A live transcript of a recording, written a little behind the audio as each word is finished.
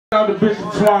Shout out to Bishop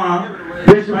Twan.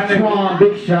 Bishop Twan,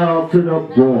 big shout out to the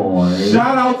boys.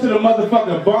 Shout out to the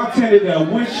motherfucking bartender that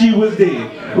wish she was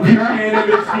dead. Hey,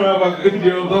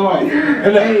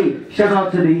 shout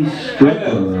out to these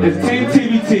strippers. It's Team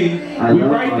TBT. We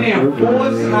right there in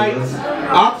Forest Heights,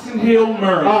 Oxon Hill,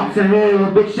 Murray. Oxon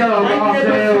Hill, big shout out to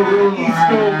Oxon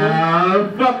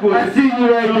Hill. Fuck with I see you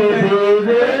right there,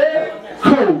 baby.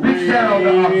 Cool, big shout out to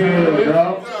Oxon Hill,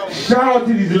 dog. Shout out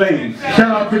to these ladies.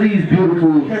 Shout out to these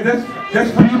beautiful.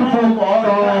 That's beautiful for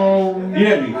all the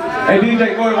yeah, me. Hey,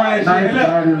 DJ, go around and nice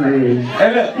shit. Hey,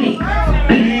 look.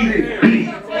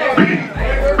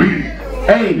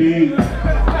 Hey,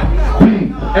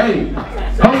 Hey,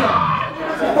 hold on.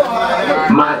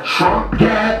 My trunk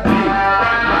got beat.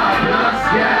 My blush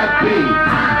got beat.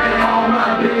 And all my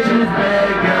bitches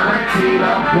bad, guaranteed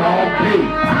I'm gon' beat.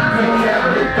 See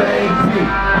everything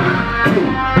beat.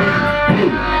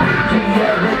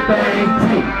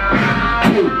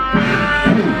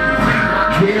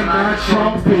 Get my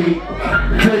trunk beat.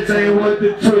 This ain't what the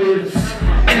twist.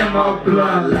 And my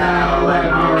blood loud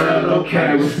like Morello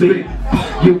carry speak.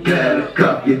 You better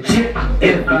cuff your chick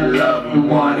if you love her,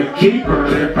 wanna keep her.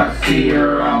 If I see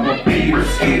her, I'ma beat her,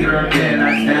 skeet her, then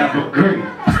I never agree.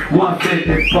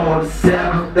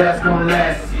 154-7, that's gonna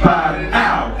last about an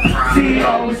hour. See,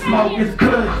 all we smoke is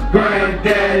good,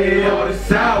 granddaddy or the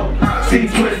sour. See,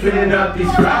 twisting up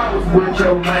these flowers with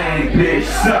your main bitch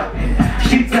sucking.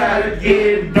 She tired of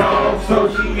getting dogs, so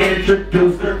she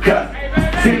introduced her cousin.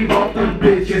 See, both them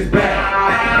bitches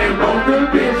back, and both them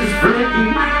bitches freaky.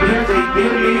 If they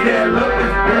give me that look,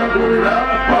 it's double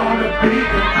up on the beat.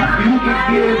 You can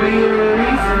give me a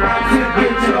reason to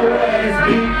get your ass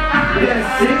beat. There's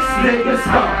 6 niggas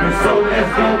stomping, so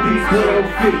let's go these little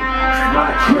feet. My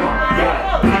trunk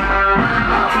got beat,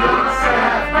 my blood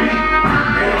got beat,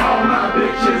 and all my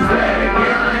bitches bad,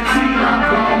 guaranteed I'm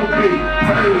gon' beat.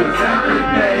 Hey, it's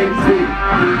everything's beat,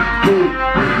 beat,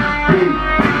 beat,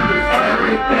 it's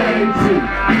everything's beat,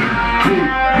 beat,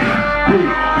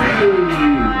 beat,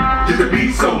 just a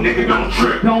beat, so nigga don't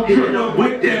trip. Don't trip up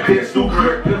with that pistol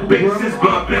grip. Basses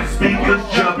bumping, speakers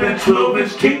jumping,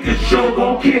 12-inch kickers, show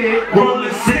gon' kick. Rolling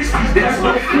 60s, that's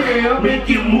no fair. Make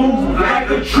it move like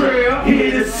a trail.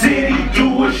 Hit the city,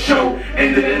 do a show.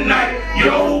 End of the night,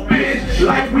 yo bitch,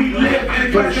 like we live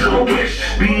in flesh your wish.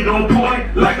 Beat on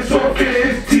point like a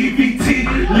swordfish. TBT,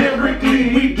 lyrically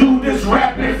we do this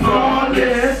rapping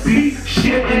flawless. Beat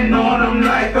shitting on them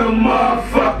like a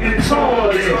motherfucking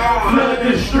toilet. Flood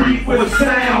the street with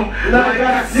sound like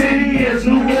our city is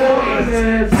New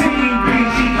Orleans. Team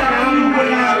BG County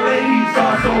where our ladies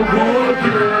are so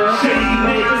gorgeous. Shady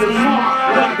niggas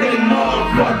smart like they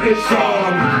motherfucking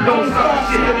strong. Don't start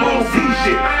shit, won't see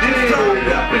shit. Just turn it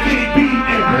up and keep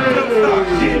beating. Don't start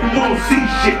shit, won't see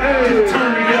shit. Just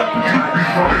turn it up and keep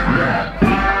beating.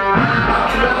 My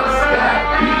blood got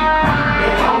beat,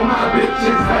 and all my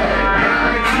bitches bad.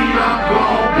 Guaranteed I'm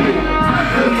gon' beat,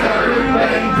 'cause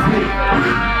everything's beat.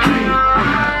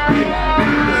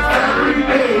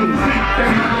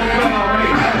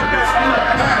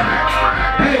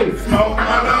 Hey, smoke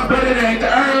my love, but it ain't the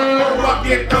herb. Walk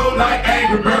it through like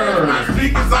Angry Birds. My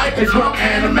speakers like a drunk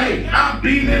anime. I'm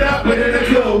beating it up, but in a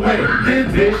good way. This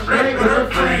bitch straight with her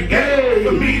friend. Hey,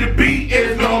 for me to beat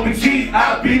is gonna be cheap.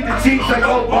 I beat the cheeks like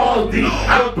old balls deep.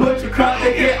 I'll put your cut,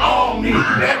 they get on me.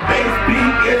 That bass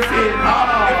beat is hitting hard.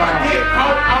 If I get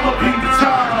caught, I'ma beat the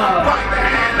charge. Fight the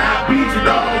hand, I beat your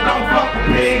dog. Don't fuck with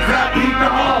pigs, I beat the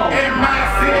hog. In my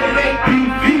city, they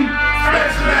BV.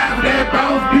 Specialize with that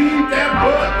bounce beat, that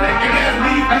butt thinking that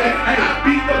leaf. I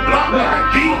beat the block like a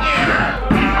geek.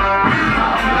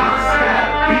 My blood got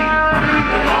beat,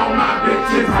 and all my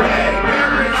bitches bad.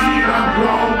 Guaranteed I'm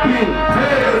gon' beat.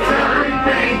 Hey, it's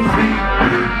everything's beat.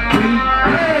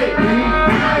 Hey,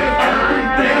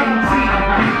 everything's beat.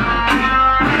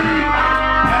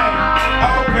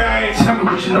 Okay, tell me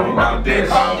what you know about this.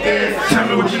 Tell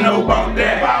me what you know about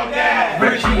that.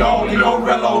 Reggie Old and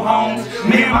Orello Holmes.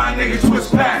 Me and my niggas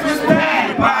twist packs.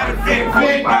 By the Vic,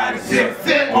 by the zip.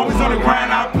 Always on the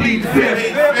grind, I plead the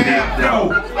fifth.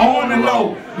 Though, on the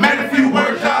low. Man, a few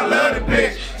words, I love the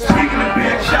bitch. Speaking of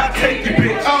bitch, I take your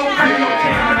bitch. Oh, you know,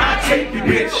 Cameron, I take your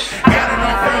bitch. Got it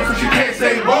on film, so she can't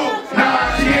say whoa.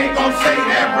 Nah, she ain't gon' say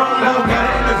that, bro. No, got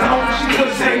it in the zone, she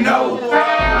couldn't say no. I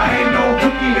ain't no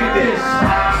rookie at this.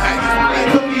 I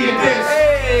ain't rookie at this.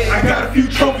 I got a few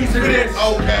trophies for this.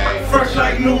 Okay. Fresh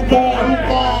like newborn.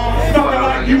 Fucking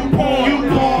like newborn.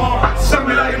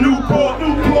 Something like Newport.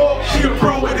 She a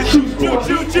pro with the shoes.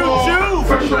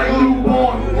 Fresh like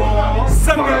newborn.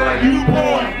 Something like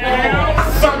newborn.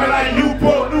 Something like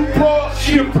Newport.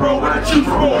 She a pro with the shoes.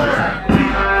 My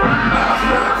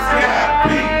blood got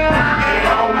beat, and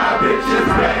all my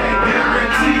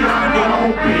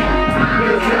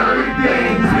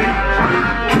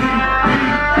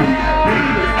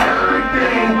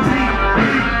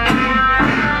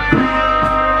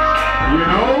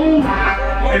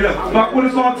Fuck with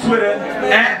us on Twitter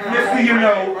at Mr. You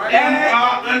Know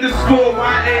MR_YA.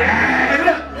 Hey,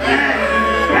 look.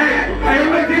 Hey,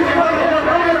 wait, DJ,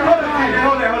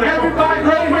 hold on. Everybody,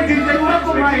 wait, DJ,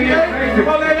 welcome right here.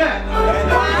 Hold that up.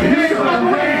 Here's my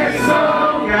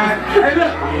handsome guy. Hey,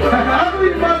 look. How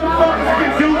many motherfuckers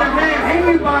can do the hand?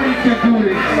 Anybody can do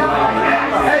this.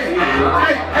 Hey,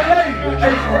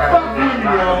 fuck with me,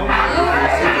 yo.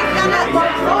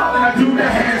 I do the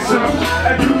handsome.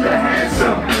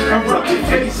 I rub your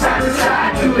face side to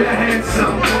side. I do the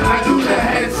handsome.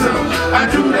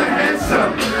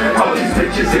 All these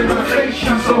bitches in my face,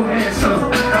 I'm so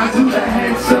handsome. I do the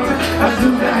handsome. I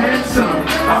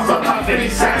rub my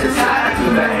face side to side. I do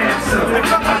the handsome.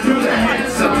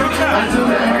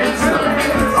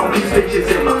 All these bitches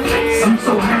in my face, I'm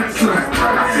so handsome. I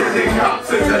sit it up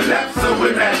to the left, so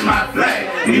it match my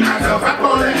flag. You knock off, I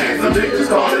call it handsome, bitches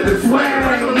call it a swag.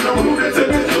 I don't know who that took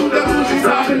it to, the who she's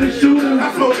stopping the shooter.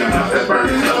 I'm smoking out that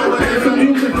burning soul, and some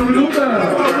music from Luther.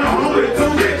 I'm with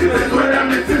two bitches, that's what I'm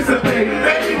anticipating.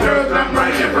 Baby girls, I'm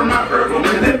writing for my verbal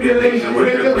manipulation.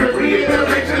 With a appropriate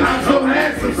direction, I'm so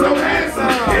handsome. If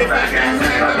I can't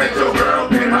stand, I bet your girl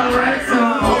pay my ransom.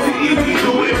 OTE, we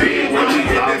do it big when we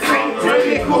hit the same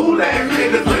trade. Cool ass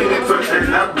niggas with it,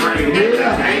 twisting up brain.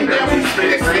 Ain't that we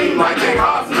spit, seem like they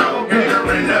all snow. Get her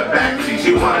in the backseat,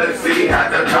 she wanna see how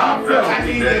the car felt. I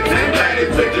need a 10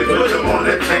 baddest bitches, put them on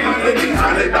the team. Get these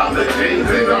 $100 jeans,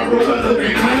 and I'm rolling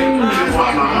looking clean. Just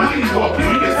while my money's walking,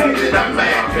 you can see that I'm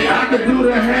mad. I can do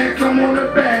the handsome on a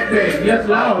bad day. Yes,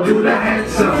 Lord, do the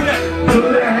handsome.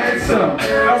 On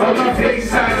my face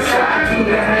side to side, do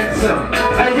the handsome.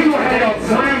 Hey, we gonna have your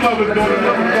grandmother doing the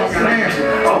motherfucking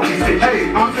handsome. All these bitches, hey,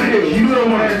 I'm saying, you the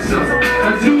handsome. I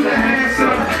do the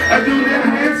handsome.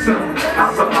 I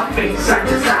rub my face side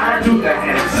to side, I do the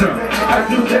handsome.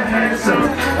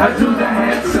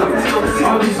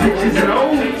 All these bitches and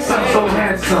old, I'm so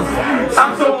handsome.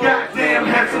 I'm so goddamn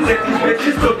handsome that these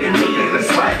bitches look at me and the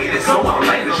swag it is so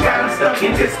outlandish. Got them stuck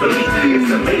in disbelief.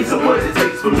 It's amazing what it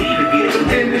takes for me to get them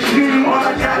in the street. All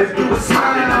I gotta do is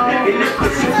smile and I'm making that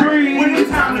pussy free. When it's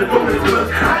time to go to the club,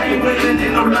 I ain't waiting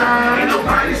in no line. Ain't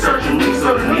nobody searching me,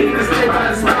 so the niggas stay by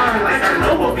the spine. Like I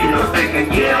know what people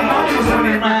thinking, yeah, I'm always on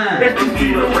their mind. If you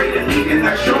give away the need, and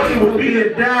that shorty will be a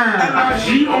dime.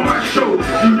 LIG on my shoulders,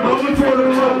 you know before the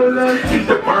roller. Keep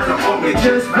the burner on me,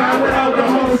 just bow without the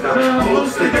holster.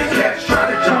 Most of the cats try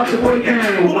to jump the way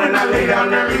game. But when I lay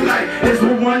down every night, it's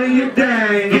with one of your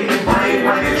dang. Getting brain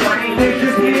running train, they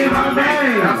just hear my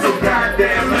name. I'm so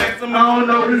goddamn handsome, I don't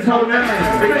know these whole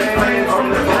names. Big plans on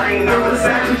the brain, I'm a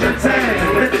savage and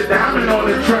tame. It's the diamond on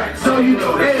the track, so you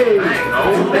know this thing.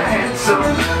 Do the handsome.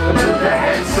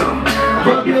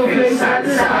 Rub your face side to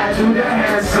side, do the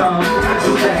handsome.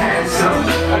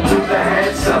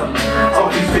 All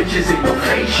these bitches in your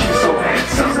face, you so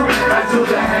handsome. I do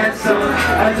the handsome. I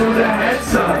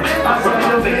rub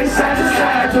your face side to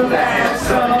side, do the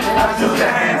handsome.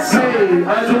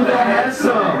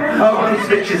 All these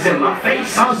bitches in my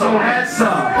face, I'm so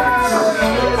handsome.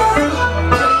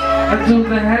 I do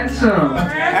the handsome.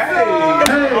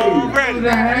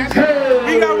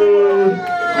 We got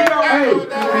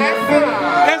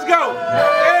let's go.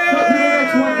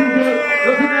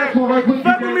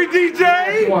 Fuck with me, DJ.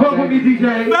 Fuck with me, DJ.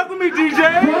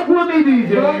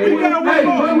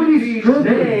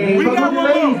 We got one more.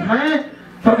 Man.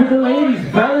 Fuck with the ladies,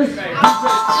 fellas.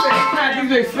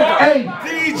 Hey,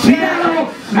 DJ.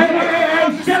 Hey,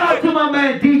 shout out to my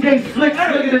man DJ Slick,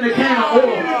 slicker than the can of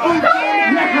oil.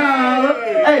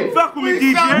 Hey, fuck with me,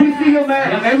 DJ. We see your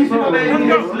man. We see my man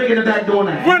DJ Slick in the back door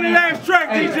now. Run the last track,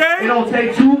 DJ. It don't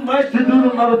take too much to do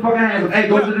the motherfucking hands. Hey,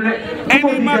 go to the next. Any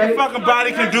motherfucking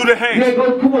body can do the hands. Yeah,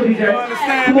 go. Come on, DJ. You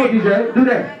understand? Come on, DJ. Do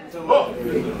that.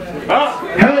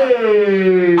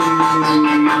 Hey.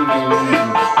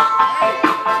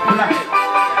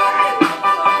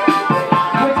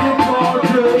 What you call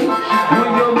to when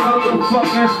your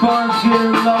motherfucking funds get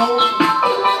low?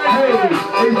 Hey,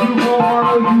 is you born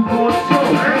or you born so?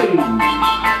 Hey,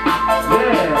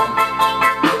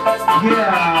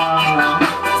 yeah.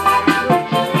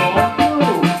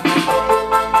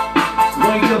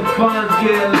 When your funds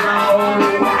get low,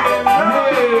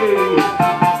 hey,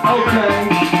 okay.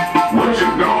 What you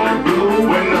gonna do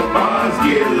when the funds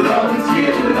get low?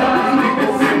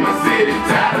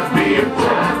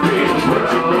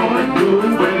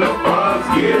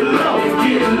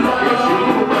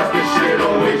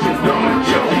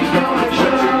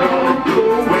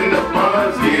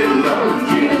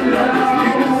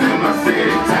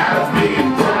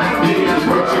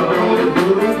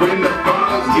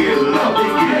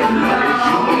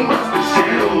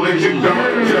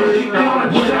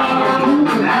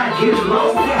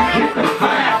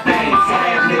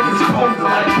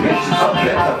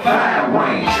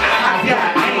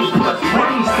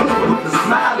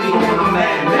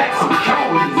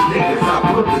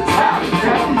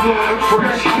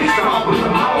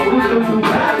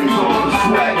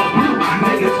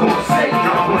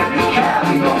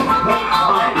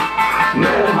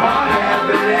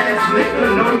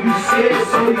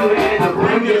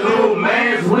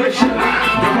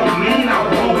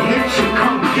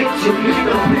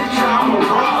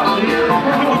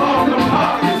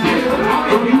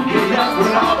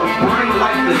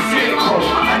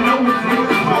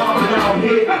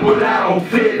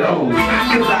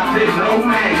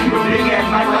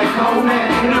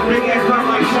 big ass round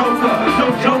like Joker. No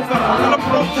Joker, I'll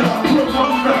approach her,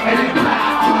 and then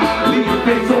pow, leave your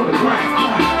face on the ground.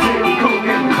 Take the coke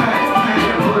and the pack,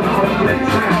 and put on the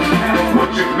next time. What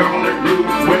you gonna do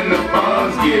when the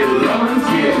funds get low?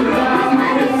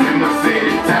 Niggas in my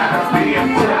city tired of being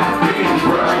broke.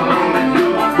 What you gonna do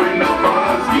when the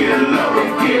funds get low?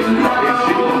 If you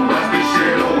gon' bust the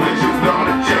shit or when you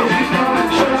gonna choke?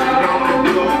 What you gonna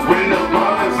do when the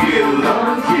funds get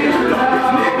low?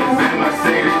 Niggas in my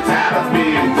city tired of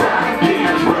being broke.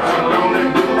 What you gonna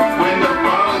do when the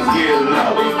funds get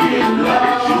low? If you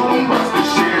gon' bust the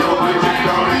shit or when you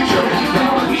gonna choke?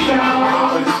 We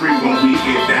all the street when we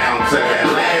get down to that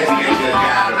last nigga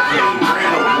gotta pay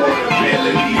rent or water bill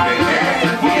and even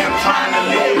gas. Yeah, I'm trying to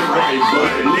live right,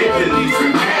 but a nigga needs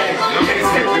some cash.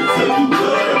 Expected to do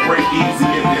good or break easy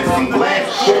if there's some glass.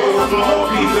 For a small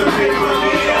piece of paper,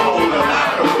 yeah, hold a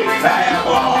lot of weight. I have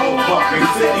a whole fucking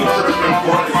city tripping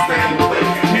for the same way.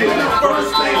 And the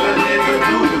first thing a nigga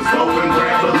do is go and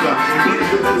grab a gun.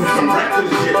 Niggas do some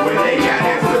reckless shit when they got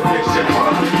insufficient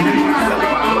funds.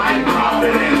 My life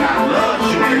profit and I love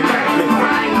shooting cause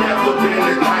I ain't never been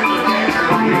the type of cash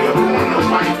to be up on the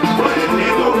mic. But a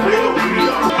nigga will be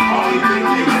up. Only thing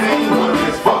they seen was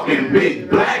this fucking big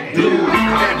black dude.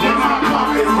 And when my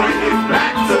pockets bring it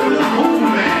back to the cool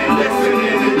man,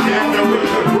 listening to Jeffrey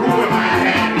with a brew in my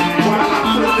hand. While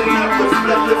I'm filling up the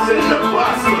splitters in the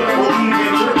buster, or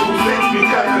even triple six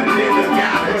because a nigga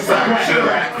got it suction.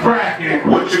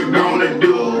 What you gonna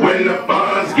do when the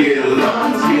funds get low?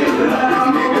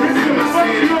 Niggas in my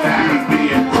city tired of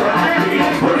being broke.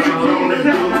 What you gonna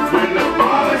do when the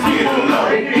funds get low?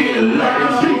 If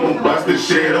you gon' bust the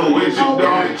shit or is you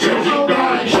gonna choke?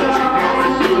 What you gonna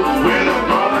do when the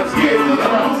funds get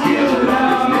low?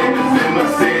 Niggas in my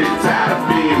city tired of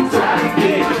being broke.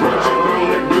 What you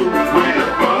gonna do when the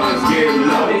funds get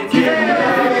low? If you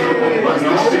gon' bust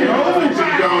the shit or is you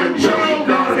gonna choke?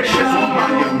 It's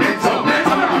monumental.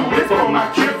 It's for my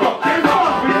kinfolk.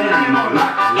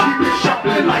 Keep it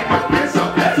sharpening like a pencil.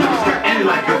 Scratching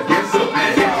like a pencil.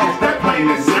 It's that plain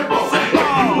and simple. If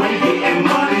you ain't getting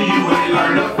money, you ain't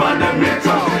learn the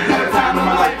fundamentals. At a time in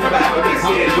my life, never have a big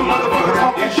head. You motherfucker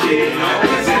talking shit.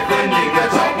 Cause if the nigga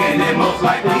talking, then most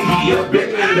likely he a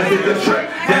bitch. Let's hit the trip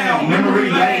down memory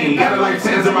lane. Got a life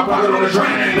sentence in my pocket on the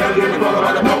train. Never give a fuck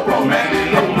about the popo, man.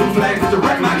 Couple blue flags to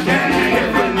direct my gang.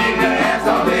 If a nigga ass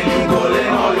out, then you pulling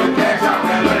all your cash out.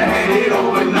 Let a hand it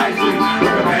over nicely.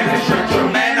 Rip a band and stretch your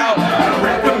man out. I don't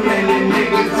recommend it,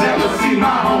 niggas ever see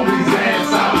my homies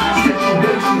ass out.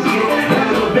 Situations get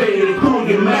elevated, pull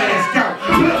your mask out.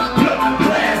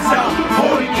 Blast out,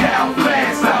 40 cal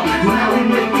fast out. Now we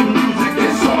making music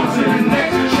and songs in the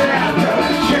next chapter.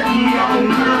 Check me on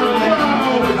early, I've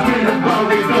always been about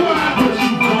it. What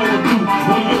you gonna do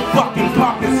when your fucking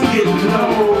pockets get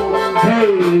low?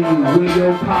 Hey, when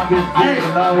your pockets get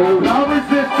low. Love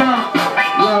resistance.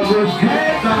 Love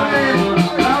resistance.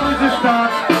 Love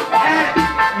resistance. And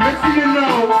make sure you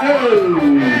know, hey,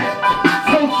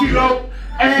 Tokyo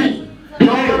and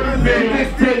your business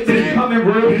tape is coming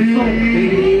real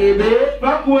soon.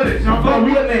 Fuck with it, fuck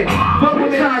with me. Fuck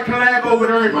with me. Trying to collab over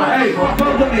there, hey,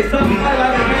 fuck with me. Something like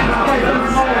that.